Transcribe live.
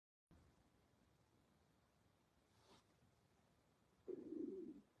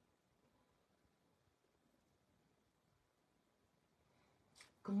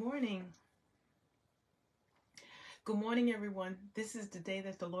Good morning. Good morning, everyone. This is the day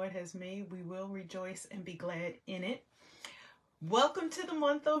that the Lord has made. We will rejoice and be glad in it. Welcome to the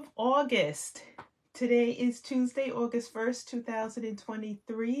month of August. Today is Tuesday, August 1st,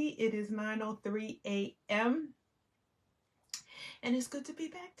 2023. It is 9:03 a.m. And it's good to be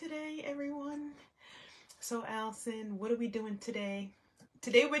back today, everyone. So, Allison, what are we doing today?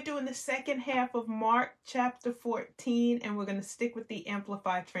 Today we're doing the second half of Mark chapter 14, and we're going to stick with the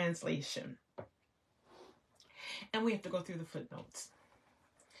Amplified translation. And we have to go through the footnotes.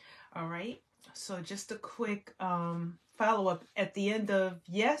 All right. So just a quick follow-up. At the end of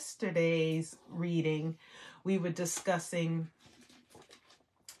yesterday's reading, we were discussing,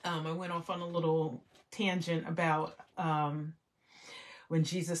 I went off on a little tangent about when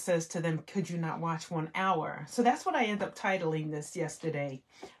Jesus says to them, could you not watch 1 hour? So that's what I ended up titling this yesterday.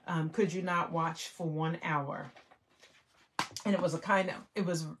 Could you not watch for 1 hour? And it was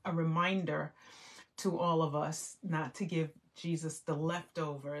a reminder to all of us not to give Jesus the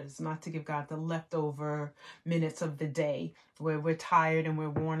leftovers, not to give God the leftover minutes of the day where we're tired and we're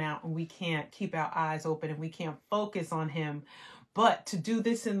worn out and we can't keep our eyes open and we can't focus on him. But to do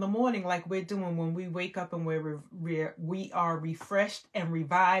this in the morning like we're doing when we wake up and we are refreshed and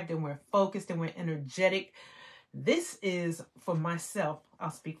revived and we're focused and we're energetic. This is for myself.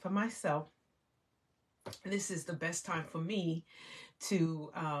 I'll speak for myself. This is the best time for me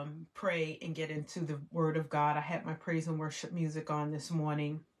to pray and get into the Word of God. I had my praise and worship music on this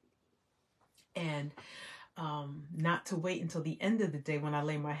morning. And not to wait until the end of the day when I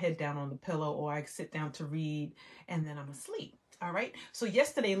lay my head down on the pillow or I sit down to read and then I'm asleep. All right. So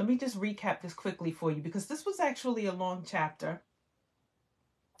yesterday, let me just recap this quickly for you because this was actually a long chapter.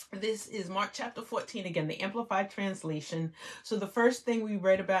 This is Mark chapter 14, again, the Amplified translation. So the first thing we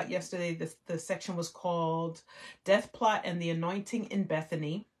read about yesterday, the section was called Death Plot and the Anointing in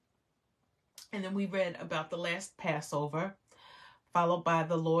Bethany. And then we read about the last Passover, followed by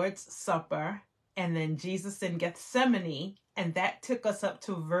the Lord's Supper, and then Jesus in Gethsemane. And that took us up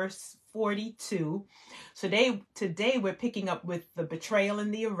to verse 42. So today we're picking up with the betrayal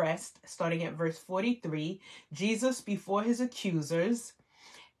and the arrest, starting at verse 43. Jesus before his accusers.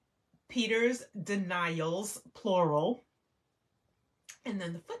 Peter's denials, plural, and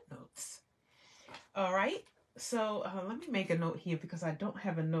then the footnotes. All right. So let me make a note here because I don't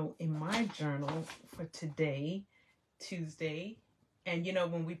have a note in my journal for today, Tuesday. And you know,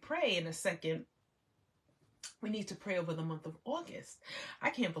 when we pray in a second, we need to pray over the month of August. I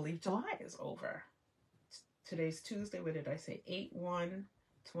can't believe July is over. Today's Tuesday. What did I say?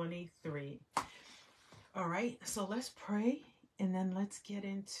 8/1/23. All right. So let's pray. And then let's get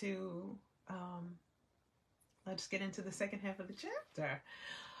into the second half of the chapter.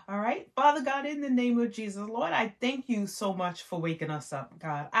 All right. Father God, in the name of Jesus, Lord, I thank you so much for waking us up,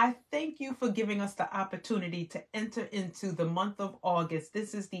 God. I thank you for giving us the opportunity to enter into the month of August.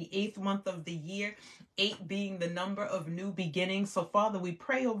 This is the 8th month of the year, 8 being the number of new beginnings. So, Father, we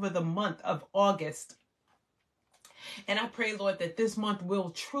pray over the month of August. And I pray, Lord, that this month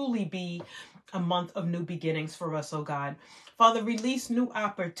will truly be a month of new beginnings for us, oh God. Father, release new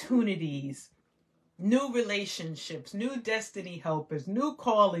opportunities, new relationships, new destiny helpers, new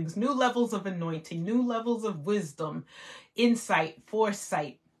callings, new levels of anointing, new levels of wisdom, insight,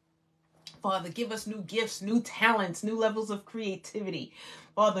 foresight. Father, give us new gifts, new talents, new levels of creativity.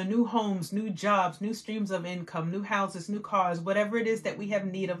 Father, new homes, new jobs, new streams of income, new houses, new cars, whatever it is that we have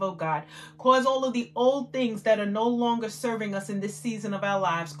need of, oh God. Cause all of the old things that are no longer serving us in this season of our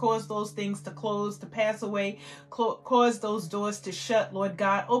lives. Cause those things to close, to pass away. Cause those doors to shut, Lord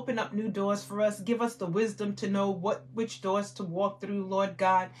God. Open up new doors for us. Give us the wisdom to know which doors to walk through, Lord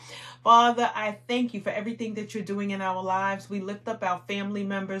God. Father, I thank you for everything that you're doing in our lives. We lift up our family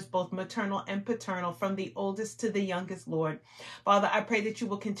members, both maternal and paternal, from the oldest to the youngest, Lord. Father, I pray that you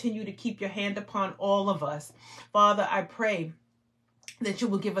will continue to keep your hand upon all of us. Father, I pray that you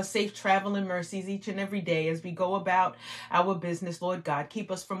will give us safe travel and mercies each and every day as we go about our business, Lord God. Keep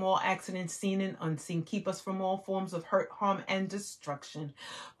us from all accidents seen and unseen. Keep us from all forms of hurt, harm, and destruction.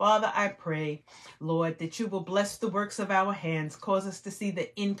 Father, I pray, Lord, that you will bless the works of our hands. Cause us to see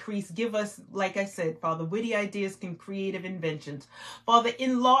the increase. Give us, like I said, Father, witty ideas and creative inventions. Father,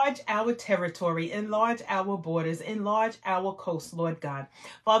 enlarge our territory. Enlarge our borders. Enlarge our coast, Lord God.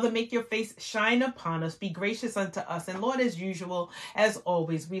 Father, make your face shine upon us. Be gracious unto us. And Lord, as usual, as as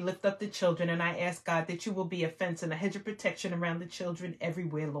always, we lift up the children, and I ask, God, that you will be a fence and a hedge of protection around the children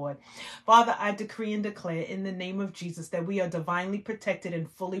everywhere, Lord. Father, I decree and declare in the name of Jesus that we are divinely protected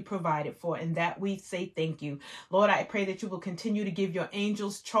and fully provided for, and that we say thank you. Lord, I pray that you will continue to give your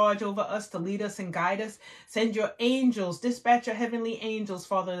angels charge over us to lead us and guide us. Send your angels, dispatch your heavenly angels,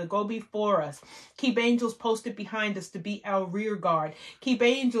 Father, to go before us. Keep angels posted behind us to be our rear guard. Keep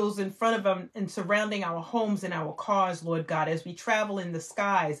angels in front of them and surrounding our homes and our cars, Lord God, as we travel in the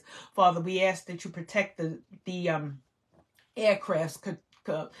skies. Father, we ask that you protect the aircrafts,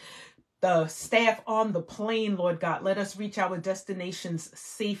 the staff on the plane, Lord God. Let us reach our destinations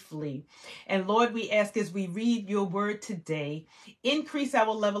safely. And Lord, we ask as we read your word today, increase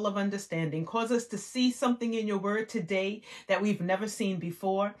our level of understanding. Cause us to see something in your word today that we've never seen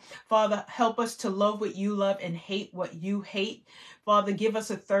before. Father, help us to love what you love and hate what you hate. Father, give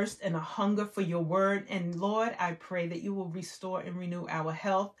us a thirst and a hunger for your word. And Lord, I pray that you will restore and renew our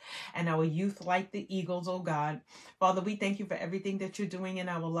health and our youth like the eagles, oh God. Father, we thank you for everything that you're doing in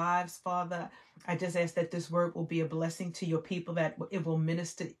our lives, Father. I just ask that this word will be a blessing to your people, that it will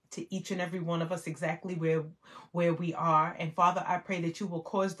minister to each and every one of us exactly where we are. And Father, I pray that you will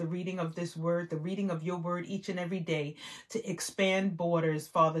cause the reading of this word, the reading of your word each and every day, to expand borders,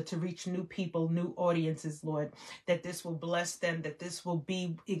 Father, to reach new people, new audiences, Lord, that this will bless them, that this will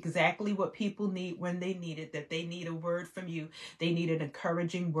be exactly what people need when they need it, that they need a word from you. They need an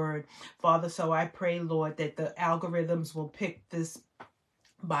encouraging word, Father. So I pray, Lord, that the algorithms will pick this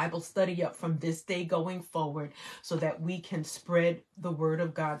Bible study up from this day going forward so that we can spread the word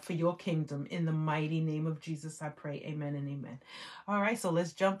of God for your kingdom. In the mighty name of Jesus, I pray. Amen and amen. All right, so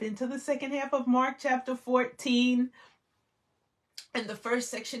let's jump into the second half of Mark chapter 14. And the first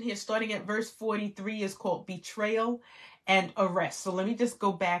section here, starting at verse 43, is called Betrayal and Arrest. So let me just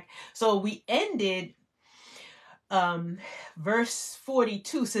go back. So we ended, verse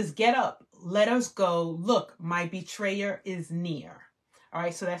 42 says, "Get up, let us go. Look, my betrayer is near." All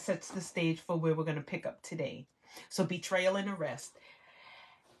right, so that sets the stage for where we're going to pick up today. So betrayal and arrest.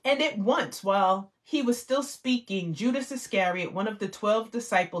 "And at once, while he was still speaking, Judas Iscariot, one of the 12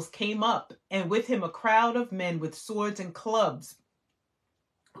 disciples, came up, and with him a crowd of men with swords and clubs,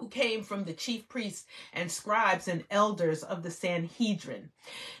 who came from the chief priests and scribes and elders of the Sanhedrin.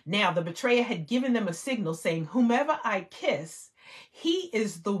 Now the betrayer had given them a signal, saying, 'Whomever I kiss, he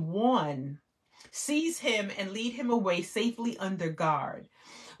is the one. Seize him and lead him away safely under guard.'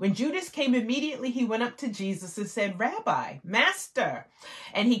 When Judas came immediately, he went up to Jesus and said, 'Rabbi, Master,'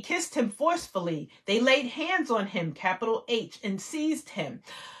 and he kissed him forcefully. They laid hands on him, capital H, and seized him.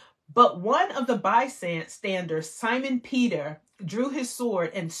 But one of the bystanders, Simon Peter, drew his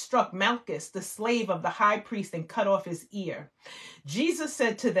sword and struck Malchus, the slave of the high priest, and cut off his ear. Jesus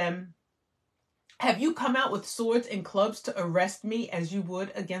said to them, 'Have you come out with swords and clubs to arrest me as you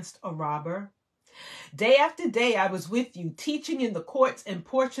would against a robber? Day after day I was with you, teaching in the courts and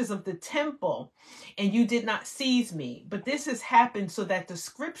porches of the temple, and you did not seize me. But this has happened so that the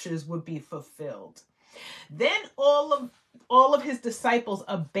scriptures would be fulfilled.' Then all of his disciples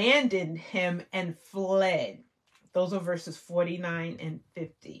abandoned him and fled." Those are verses 49 and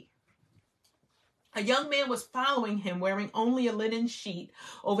 50. "A young man was following him, wearing only a linen sheet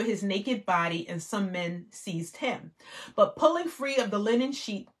over his naked body, and some men seized him. But pulling free of the linen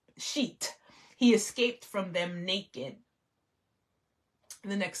sheet, he escaped from them naked."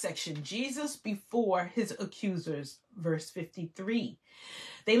 The next section, Jesus before his accusers, verse 53.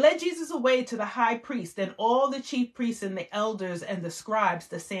 "They led Jesus away to the high priest, and all the chief priests and the elders and the scribes,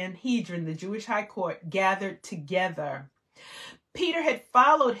 the Sanhedrin, the Jewish high court, gathered together. Peter had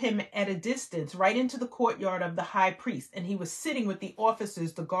followed him at a distance right into the courtyard of the high priest, and he was sitting with the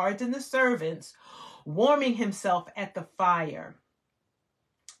officers, the guards, and the servants, warming himself at the fire.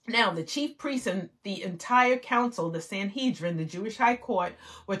 Now, the chief priests and the entire council, the Sanhedrin, the Jewish high court,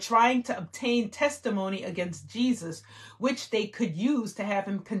 were trying to obtain testimony against Jesus, which they could use to have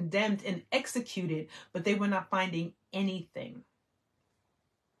him condemned and executed, but they were not finding anything.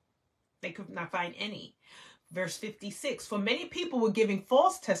 They could not find any. Verse 56, "For many people were giving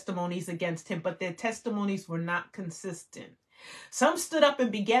false testimonies against him, but their testimonies were not consistent. Some stood up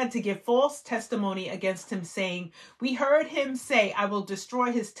and began to give false testimony against him, saying, 'We heard him say, I will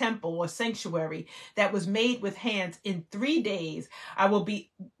destroy his temple or sanctuary that was made with hands. In 3 days I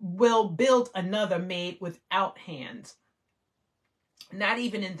will build another made without hands.' Not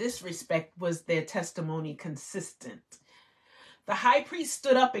even in this respect was their testimony consistent. The high priest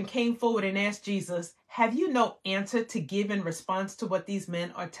stood up and came forward and asked Jesus, 'Have you no answer to give in response to what these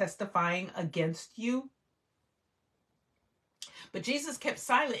men are testifying against you?' But Jesus kept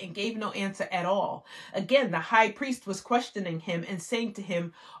silent and gave no answer at all. Again, the high priest was questioning him and saying to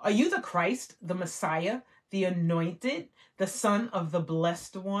him, "Are you the Christ, the Messiah, the anointed, the Son of the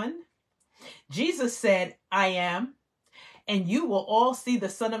Blessed One?" Jesus said, "I am. And you will all see the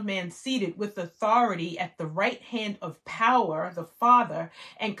Son of Man seated with authority at the right hand of power, the Father,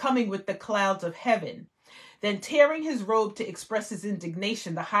 and coming with the clouds of heaven." Then, tearing his robe to express his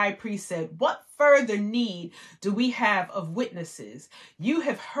indignation, the high priest said, "What further need do we have of witnesses? You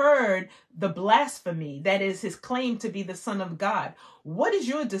have heard the blasphemy, that is, his claim to be the Son of God. What is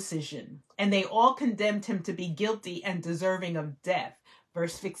your decision?" And they all condemned him to be guilty and deserving of death.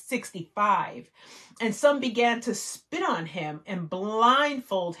 Verse 65. And some began to spit on him and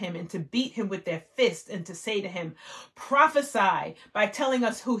blindfold him and to beat him with their fists and to say to him, "Prophesy by telling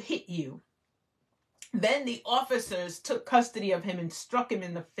us who hit you." Then the officers took custody of him and struck him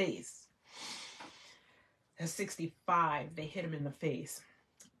in the face. That's 65. They hit him in the face.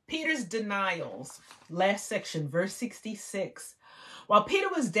 Peter's denials. Last section, verse 66. While Peter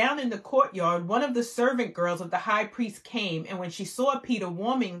was down in the courtyard, one of the servant girls of the high priest came, and when she saw Peter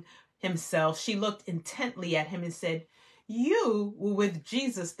warming himself, she looked intently at him and said, "You were with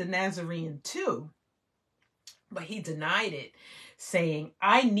Jesus the Nazarene too." But he denied it, saying,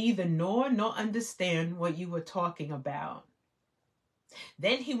 "I neither know nor understand what you were talking about."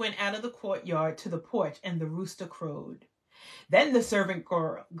 Then he went out of the courtyard to the porch, and the rooster crowed. Then the servant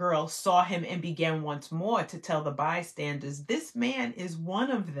girl saw him and began once more to tell the bystanders, "This man is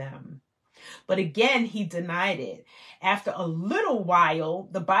one of them." But again he denied it. After a little while,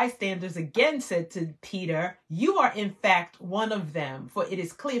 the bystanders again said to Peter, "You are in fact one of them, for it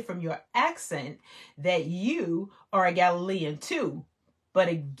is clear from your accent that you are a Galilean too." But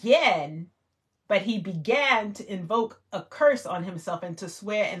he began to invoke a curse on himself and to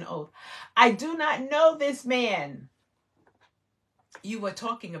swear an oath, "I do not know this man you were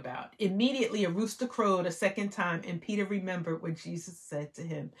talking about." Immediately a rooster crowed a second time, and Peter remembered what Jesus said to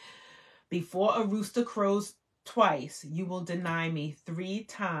him, "Before a rooster crows twice, you will deny me 3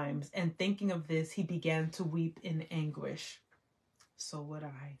 times. And thinking of this, he began to weep in anguish. So would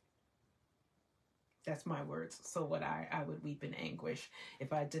I. That's my words. So would I. I would weep in anguish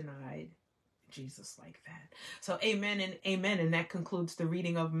if I denied Jesus like that. So amen and amen. And that concludes the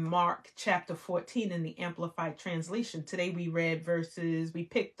reading of Mark chapter 14 in the Amplified Translation. Today we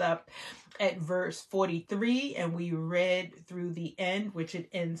picked up at verse 43 and we read through the end, which it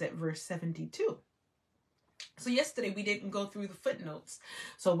ends at verse 72. So yesterday we didn't go through the footnotes.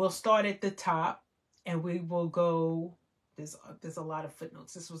 So we'll start at the top and we will go, there's a lot of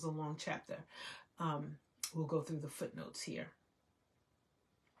footnotes. This was a long chapter. We'll go through the footnotes here.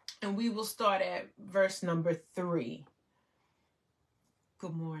 And we will start at verse number 3.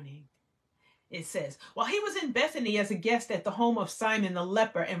 Good morning. It says, while he was in Bethany as a guest at the home of Simon the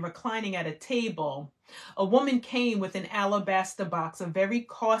leper and reclining at a table, a woman came with an alabaster box of very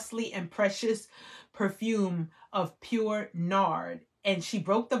costly and precious perfume of pure nard. And she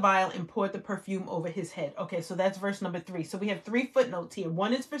broke the vial and poured the perfume over his head. Okay, so that's verse number 3. So we have 3 footnotes here.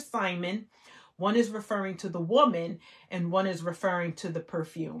 One is for Simon. One is referring to the woman, and one is referring to the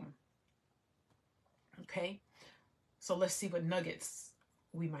perfume. Okay, so let's see what nuggets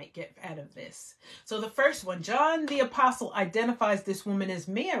we might get out of this. So the first one, John the Apostle identifies this woman as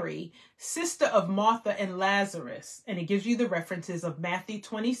Mary, sister of Martha and Lazarus. And it gives you the references of Matthew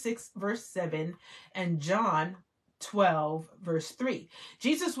 26, verse 7, and John 12, verse 3.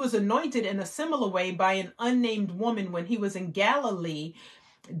 Jesus was anointed in a similar way by an unnamed woman when he was in Galilee,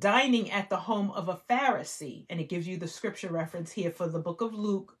 dining at the home of a Pharisee. And it gives you the scripture reference here for the book of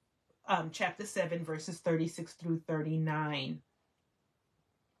Luke, chapter 7, verses 36 through 39.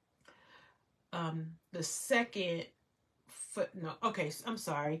 The second footnote, okay, I'm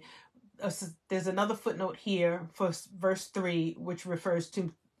sorry. There's another footnote here for verse 3, which refers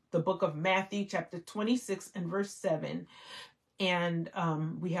to the book of Matthew, chapter 26 and verse 7. And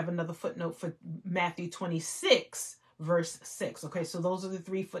we have another footnote for Matthew 26, verse 6. Okay, so those are the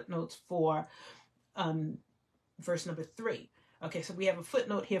 3 footnotes for verse number 3. Okay, so we have a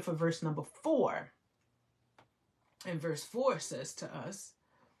footnote here for verse number 4. And verse 4 says to us,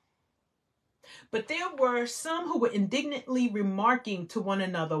 but there were some who were indignantly remarking to one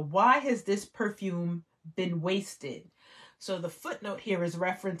another, why has this perfume been wasted? So the footnote here is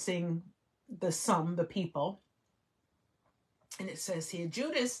referencing the people. And it says here,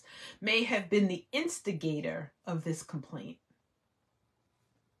 Judas may have been the instigator of this complaint.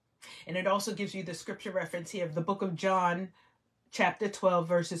 And it also gives you the scripture reference here of the book of John, chapter 12,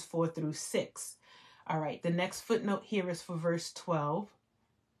 verses 4 through 6. All right, the next footnote here is for verse 12.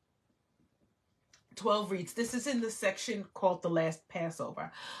 12 reads, this is in the section called the Last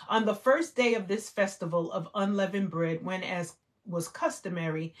Passover. On the first day of this festival of unleavened bread, when as was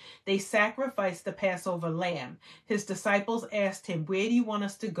customary, they sacrificed the Passover lamb. His disciples asked him, where do you want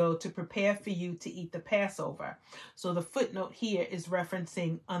us to go to prepare for you to eat the Passover? So the footnote here is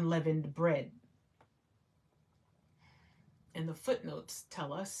referencing unleavened bread. And the footnotes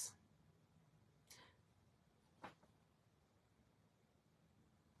tell us,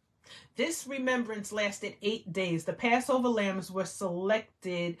 this remembrance lasted 8 days. The Passover lambs were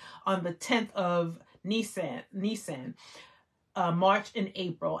selected on the 10th of Nisan, March and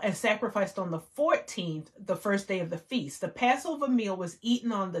April, and sacrificed on the 14th, the first day of the feast. The Passover meal was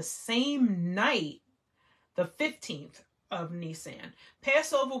eaten on the same night, the 15th of Nisan.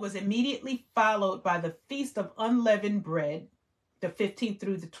 Passover was immediately followed by the Feast of Unleavened Bread, the 15th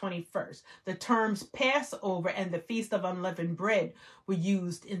through the 21st. The terms Passover and the Feast of Unleavened Bread were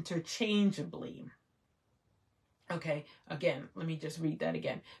used interchangeably. Okay, again, let me just read that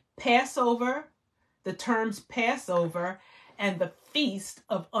again. Passover, the terms Passover and the Feast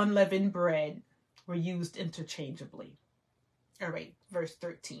of Unleavened Bread were used interchangeably. All right, verse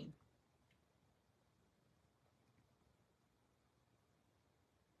 13.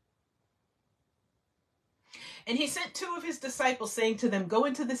 And he sent 2 of his disciples, saying to them, go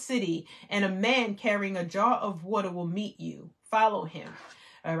into the city, and a man carrying a jar of water will meet you. Follow him.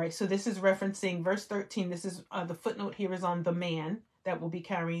 All right, so this is referencing verse 13. This is the footnote here is on the man that will be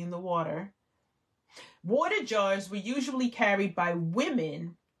carrying the water. Water jars were usually carried by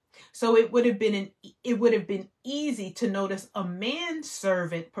women, so it would have been easy to notice a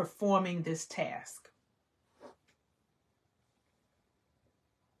manservant performing this task.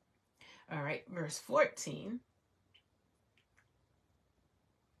 All right, verse 14.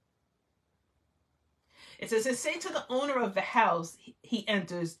 It says, say to the owner of the house, he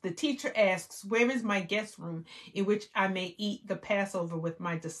enters, the teacher asks, where is my guest room in which I may eat the Passover with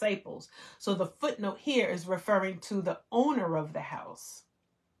my disciples? So the footnote here is referring to the owner of the house.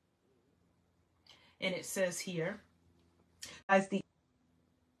 And it says here, as the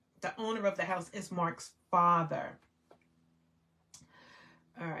owner of the house is Mark's father.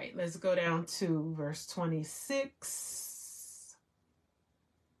 All right, let's go down to verse 26.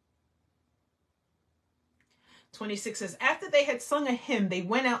 26 says, after they had sung a hymn, they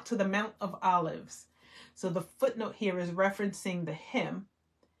went out to the Mount of Olives. So the footnote here is referencing the hymn.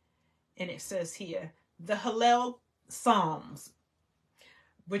 And it says here, the Hallel Psalms,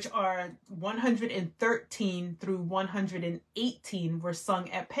 which are 113 through 118, were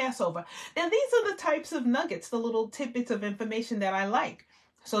sung at Passover. Now, these are the types of nuggets, the little tidbits of information that I like.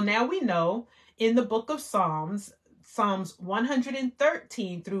 So now we know in the book of Psalms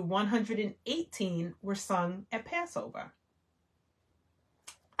 113 through 118 were sung at Passover.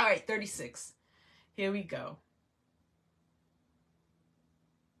 All right, 36. Here we go.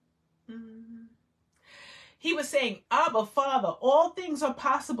 He was saying, Abba, Father, all things are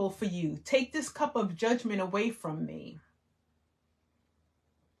possible for you. Take this cup of judgment away from me.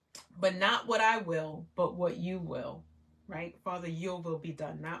 But not what I will, but what you will. Right? Father, your will be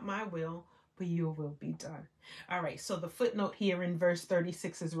done. Not my will, but your will be done. All right, so the footnote here in verse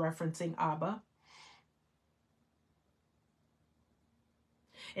 36 is referencing Abba.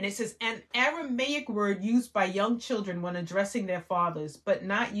 And it says, an Aramaic word used by young children when addressing their fathers, but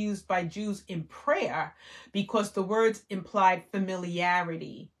not used by Jews in prayer because the words implied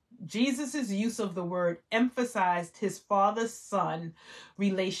familiarity. Jesus' use of the word emphasized his father-son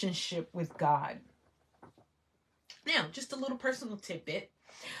relationship with God. Now, just a little personal tidbit.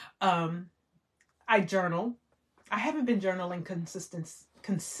 I journal. I haven't been journaling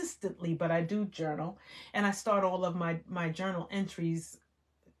consistently, but I do journal. And I start all of my journal entries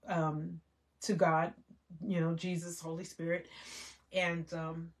to God, Jesus, Holy Spirit. And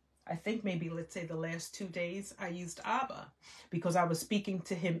I think maybe, let's say the last 2 days, I used Abba because I was speaking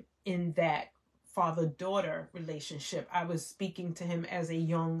to him in that father-daughter relationship. I was speaking to him as a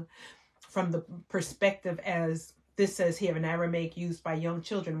young, from the perspective as this says here, in Aramaic used by young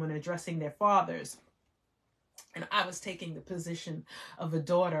children when addressing their fathers. And I was taking the position of a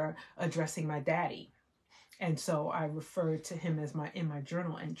daughter addressing my daddy. And so I referred to him as in my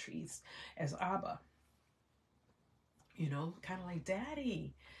journal entries as Abba. Kind of like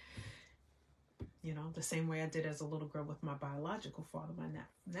daddy. The same way I did as a little girl with my biological father, my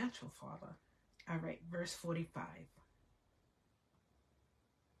natural father. All right, verse 45.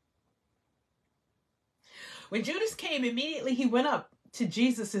 When Judas came, immediately he went up to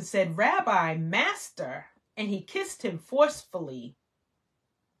Jesus and said, Rabbi, Master, and he kissed him forcefully.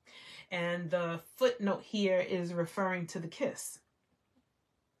 And the footnote here is referring to the kiss.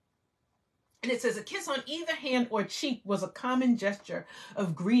 And it says, a kiss on either hand or cheek was a common gesture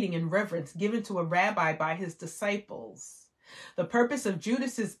of greeting and reverence given to a rabbi by his disciples. The purpose of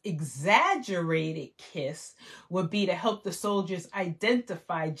Judas's exaggerated kiss would be to help the soldiers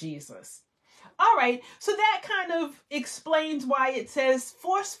identify Jesus. All right, so that kind of explains why it says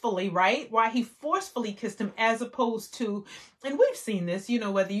forcefully, right? Why he forcefully kissed him as opposed to, and we've seen this,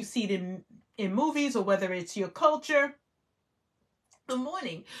 whether you see it in movies or whether it's your culture. The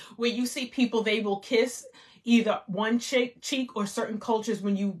morning where you see people, they will kiss either one cheek or certain cultures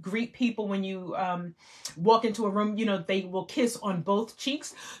when you greet people, when you walk into a room, they will kiss on both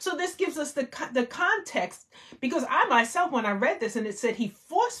cheeks. So this gives us the context, because I myself, when I read this and it said he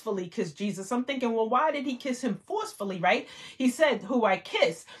forcefully kissed Jesus, I'm thinking, well, why did he kiss him forcefully, right? He said, who I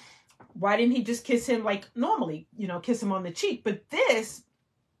kiss. Why didn't he just kiss him like normally, kiss him on the cheek? But this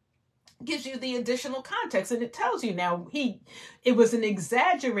gives you the additional context, and it tells you now it was an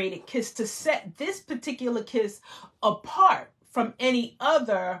exaggerated kiss to set this particular kiss apart from any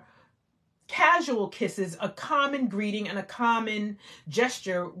other casual kisses, a common greeting and a common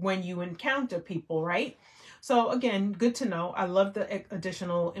gesture when you encounter people, right? So again, good to know. I love the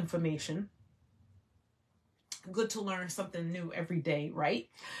additional information. Good to learn something new every day, right?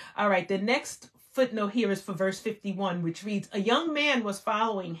 All right, the next footnote here is for verse 51, which reads, a young man was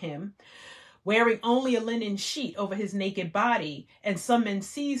following him, wearing only a linen sheet over his naked body, and some men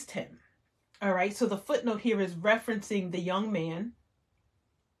seized him. All right, so the footnote here is referencing the young man.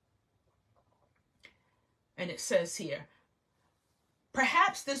 And it says here,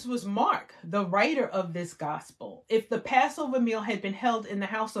 perhaps this was Mark, the writer of this gospel. If the Passover meal had been held in the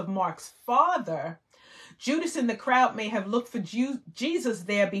house of Mark's father, Judas and the crowd may have looked for Jesus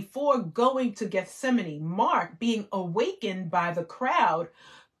there before going to Gethsemane. Mark, being awakened by the crowd,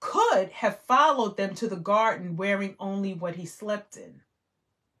 could have followed them to the garden wearing only what he slept in.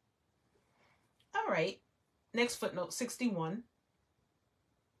 All right, next footnote, 61.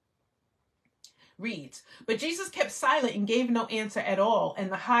 Reads, but Jesus kept silent and gave no answer at all,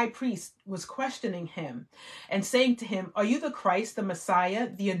 and the high priest was questioning him and saying to him, are you the Christ, the Messiah,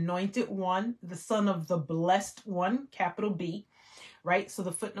 the anointed one, the Son of the Blessed One, capital B, right? So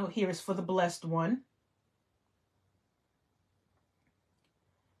the footnote here is for the Blessed One.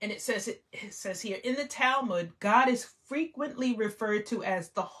 And it says here, in the Talmud, God is frequently referred to as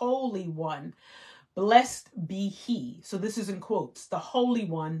the Holy One, blessed be he. So this is in quotes, the Holy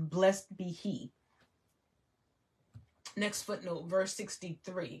One, blessed be he. Next footnote, verse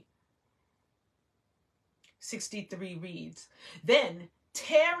 63. 63 reads, then,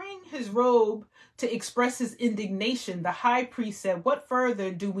 tearing his robe to express his indignation, the high priest said, what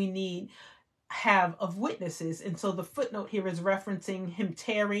further do we have of witnesses? And so the footnote here is referencing him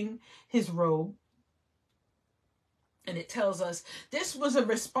tearing his robe. And it tells us this was a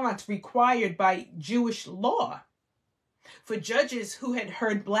response required by Jewish law for judges who had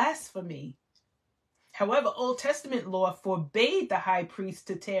heard blasphemy. However, Old Testament law forbade the high priest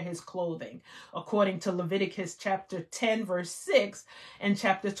to tear his clothing, according to Leviticus chapter 10, verse 6, and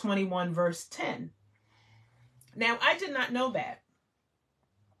chapter 21, verse 10. Now, I did not know that,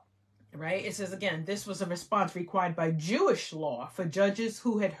 right? It says, again, this was a response required by Jewish law for judges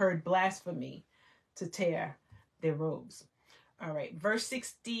who had heard blasphemy to tear their robes. All right, verse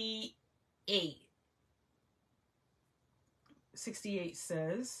 68. 68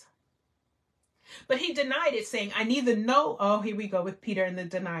 says, but he denied it, saying, I neither know, oh, here we go with Peter and the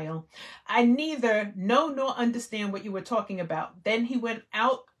denial. I neither know nor understand what you were talking about. Then he went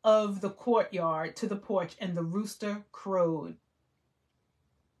out of the courtyard to the porch, and the rooster crowed.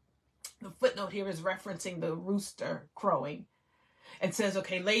 The footnote here is referencing the rooster crowing. It says,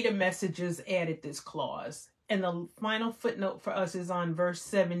 okay, later messages added this clause. And the final footnote for us is on verse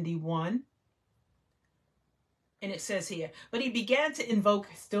 71. And it says here, but he began to invoke,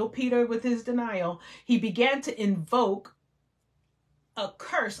 still Peter with his denial, he began to invoke a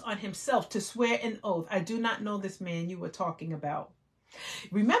curse on himself to swear an oath. I do not know this man you were talking about.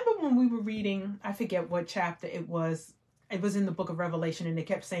 Remember when we were reading, I forget what chapter it was in the book of Revelation, and they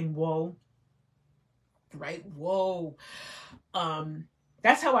kept saying, woe, right? Woe.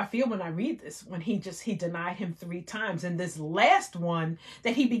 That's how I feel when I read this, when he denied him 3 times. And this last one,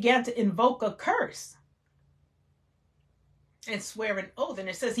 that he began to invoke a curse and swear an oath. And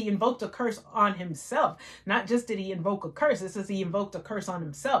it says he invoked a curse on himself. Not just did he invoke a curse, it says he invoked a curse on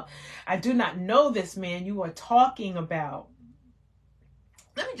himself. I do not know this man you are talking about.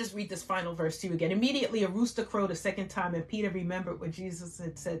 Let me just read this final verse to you again. Immediately a rooster crowed a second time, and Peter remembered what Jesus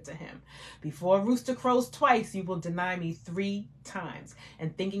had said to him. Before a rooster crows twice, you will deny me 3 times.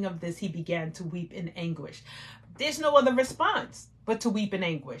 And thinking of this, he began to weep in anguish. There's no other response but to weep in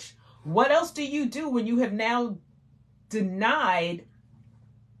anguish. What else do you do when you have now denied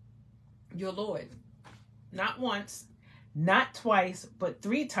your Lord? Not once, not twice, but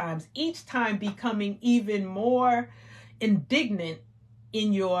 3 times, each time becoming even more indignant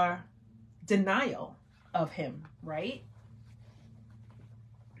in your denial of him, right?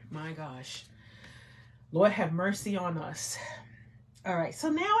 My gosh. Lord have mercy on us. All right, so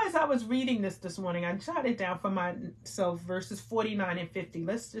now as I was reading this morning, I jotted down for myself verses 49 and 50.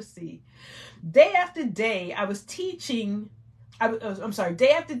 Let's just see. Day after day, I was teaching. Day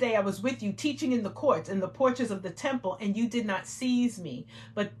after day, I was with you teaching in the courts and the porches of the temple, and you did not seize me.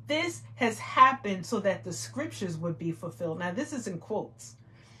 But this has happened so that the scriptures would be fulfilled. Now, this is in quotes.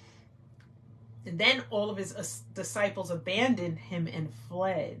 And then all of his disciples abandoned him and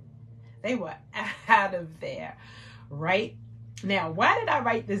fled. They were out of there, right? Now, why did I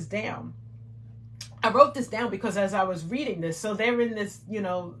write this down? I wrote this down because as I was reading this, so they're in this,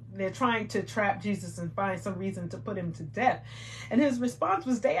 they're trying to trap Jesus and find some reason to put him to death. And his response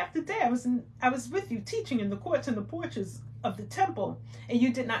was, day after day, I was with you teaching in the courts and the porches of the temple, and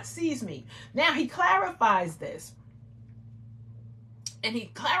you did not seize me. Now he clarifies this. And he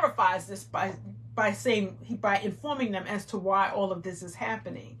clarifies this by informing them as to why all of this is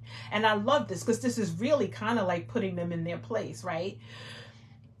happening. And I love this because this is really kind of like putting them in their place, right?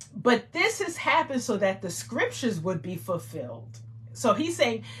 But this has happened so that the scriptures would be fulfilled. So he's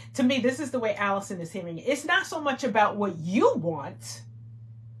saying, to me, this is the way Allison is hearing it. It's not so much about what you want,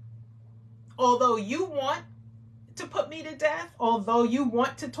 although you want to put me to death, although you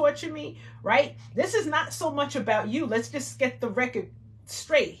want to torture me, right? This is not so much about you. Let's just get the record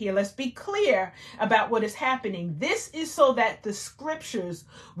straight here. Let's be clear about what is happening. This is so that the scriptures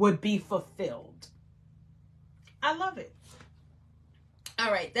would be fulfilled. I love it.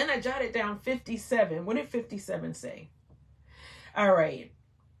 All right, then I jotted down 57. What did 57 say? All right.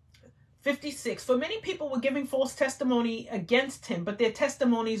 56. For many people were giving false testimony against him, but their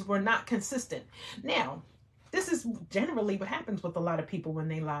testimonies were not consistent. Now, this is generally what happens with a lot of people when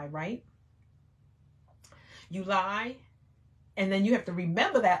they lie, right? You lie, and then you have to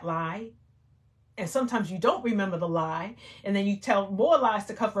remember that lie. And sometimes you don't remember the lie, and then you tell more lies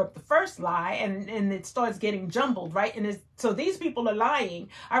to cover up the first lie, and it starts getting jumbled, right? And so these people are lying.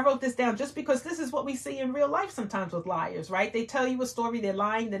 I wrote this down just because this is what we see in real life sometimes with liars, right? They tell you a story, they're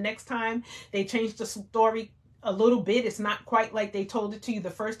lying. The next time they change the story a little bit. It's not quite like they told it to you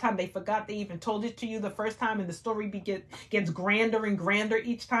the first time. They forgot they even told it to you the first time, and the story gets grander and grander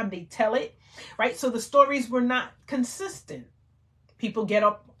each time they tell it, right? So the stories were not consistent. People get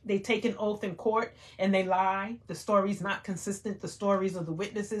up, they take an oath in court and they lie. The story's not consistent. The stories of the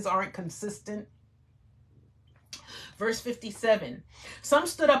witnesses aren't consistent. Verse 57. Some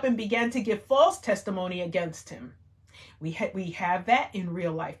stood up and began to give false testimony against him. We have that in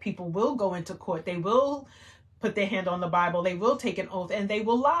real life. People will go into court. They will put their hand on the Bible. They will take an oath and they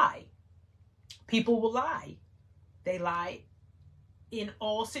will lie. People will lie. They lie in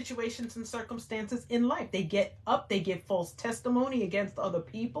all situations and circumstances in life. They get up, they give false testimony against other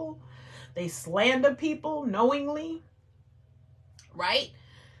people. They slander people knowingly, right?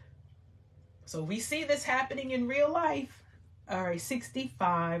 So we see this happening in real life. All right,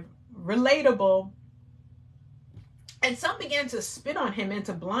 65, relatable. And some began to spit on him and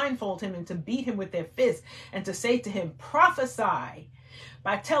to blindfold him and to beat him with their fists and to say to him, prophesy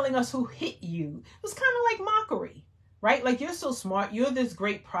by telling us who hit you. It was kind of like mockery. Right? Like, you're so smart. You're this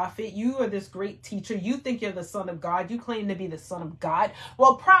great prophet. You are this great teacher. You think you're the son of God. You claim to be the son of God.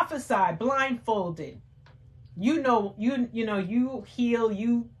 Well, prophesy blindfolded. You heal,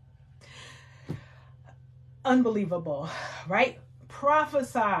 you unbelievable, right?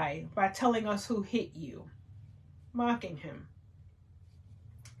 Prophesy by telling us who hit you, mocking him.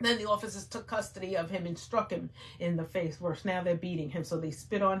 Then the officers took custody of him and struck him in the face. Worse, now they're beating him. So they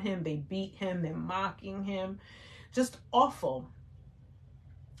spit on him. They beat him. They're mocking him. Just awful.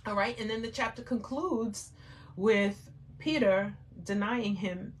 All right. And then the chapter concludes with Peter denying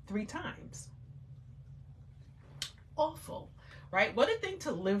him 3 times. Awful. Right? What a thing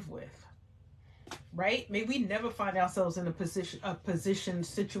to live with. Right? May we never find ourselves in a position,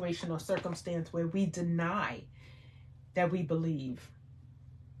 situation, or circumstance where we deny that we believe,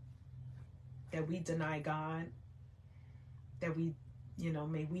 that we deny God, that we,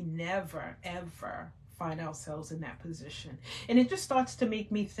 may we never, ever find ourselves in that position. And it just starts to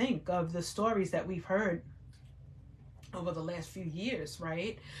make me think of the stories that we've heard over the last few years,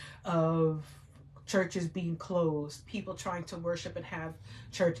 right? Of churches being closed, people trying to worship and have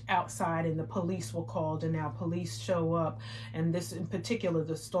church outside, and the police were called, and now police show up. And this in particular,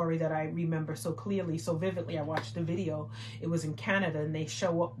 the story that I remember so clearly, so vividly, I watched the video. It was in Canada, and they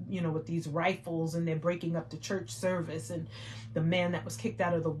show up, you know, with these rifles, and they're breaking up the church service. And the man that was kicked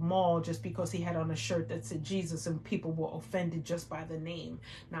out of the mall just because he had on a shirt that said Jesus, and people were offended just by the name,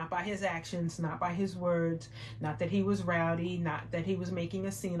 not by his actions, not by his words, not that he was rowdy, not that he was making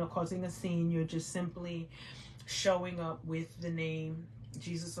a scene or causing a scene. You're just simply showing up with the name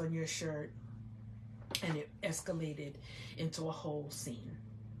Jesus on your shirt, and it escalated into a whole scene,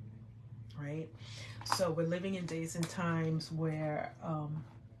 right? So we're living in days and times where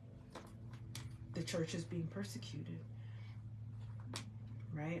the church is being persecuted,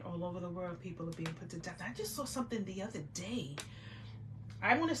 right? All over the world, people are being put to death. I just saw something the other day.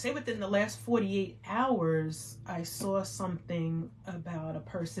 I want to say within the last 48 hours, I saw something about a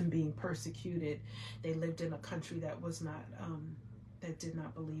person being persecuted. They lived in a country that was not, that did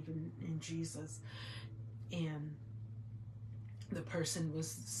not believe in Jesus. And the person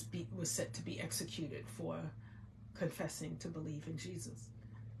was set to be executed for confessing to believe in Jesus.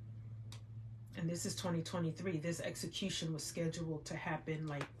 And this is 2023. This execution was scheduled to happen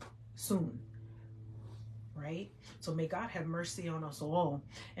like soon. Right? So may God have mercy on us all,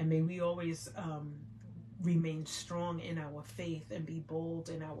 and may we always remain strong in our faith and be bold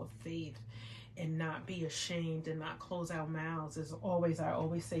in our faith and not be ashamed and not close our mouths. As always, I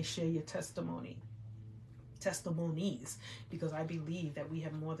always say, share your testimonies, because I believe that we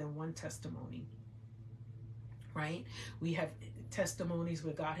have more than one testimony, right? We have testimonies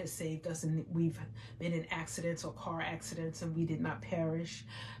where God has saved us, and we've been in accidents or car accidents and we did not perish,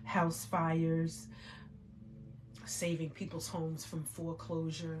 house fires, saving people's homes from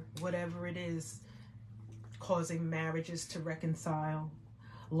foreclosure, whatever it is, causing marriages to reconcile,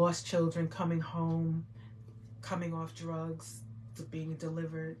 lost children coming home, coming off drugs, to being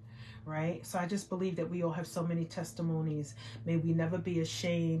delivered, right? So I just believe that we all have so many testimonies. May we never be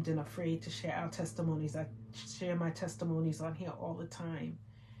ashamed and afraid to share our testimonies. I share my testimonies on here all the time,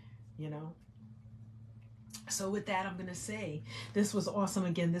 you know. So with that, I'm going to say this was awesome.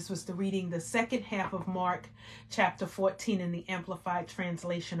 Again, this was the second half of Mark chapter 14 in the Amplified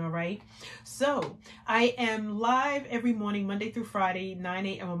Translation, all right? So I am live every morning, Monday through Friday, 9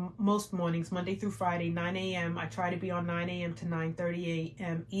 a.m., most mornings, Monday through Friday, 9 a.m. I try to be on 9 a.m. to 9:30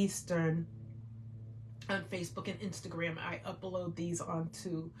 a.m. Eastern on Facebook and Instagram. I upload these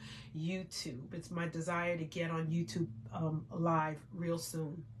onto YouTube. It's my desire to get on YouTube live real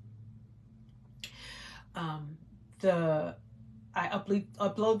soon. I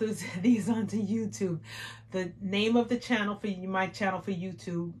upload these onto YouTube. The name of the channel for my channel for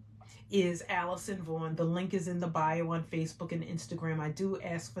YouTube is Allison Vaughn. The link is in the bio on Facebook and Instagram. I do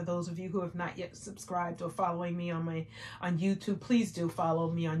ask for those of you who have not yet subscribed or following me on YouTube, please do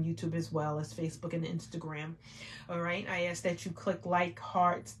follow me on YouTube as well as Facebook and Instagram. All right. I ask that you click like,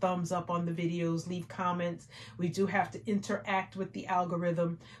 hearts, thumbs up on the videos, leave comments. We do have to interact with the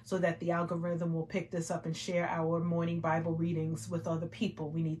algorithm so that the algorithm will pick this up and share our morning Bible readings with other people.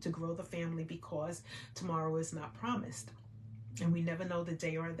 We need to grow the family because tomorrow is not promised. And we never know the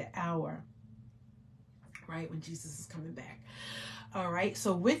day or the hour, right, when Jesus is coming back. All right.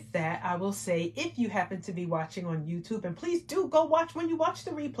 So with that, I will say, if you happen to be watching on YouTube, and please do go watch, when you watch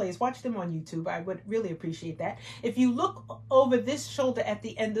the replays, watch them on YouTube. I would really appreciate that. If you look over this shoulder at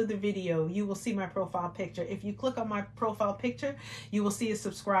the end of the video, you will see my profile picture. If you click on my profile picture, you will see a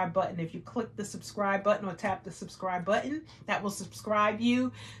subscribe button. If you click the subscribe button or tap the subscribe button, that will subscribe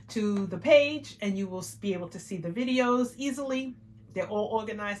you to the page, and you will be able to see the videos easily. They're all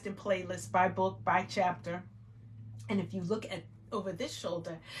organized in playlists by book, by chapter. And if you look at over this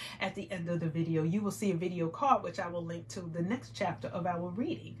shoulder at the end of the video, you will see a video card, which I will link to the next chapter of our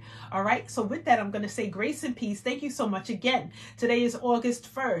reading. All right. So with that, I'm going to say grace and peace. Thank you so much again. Today is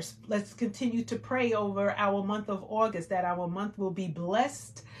August 1st. Let's continue to pray over our month of August, that our month will be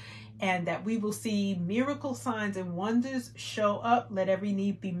blessed and that we will see miracle signs and wonders show up. Let every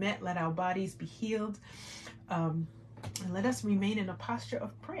need be met. Let our bodies be healed. And let us remain in a posture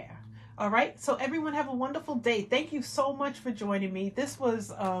of prayer. All right. So everyone have a wonderful day. Thank you so much for joining me. This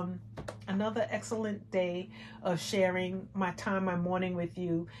was another excellent day of sharing my time, my morning with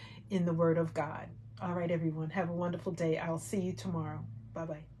you in the Word of God. All right, everyone. Have a wonderful day. I'll see you tomorrow.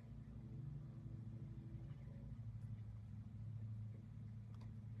 Bye-bye.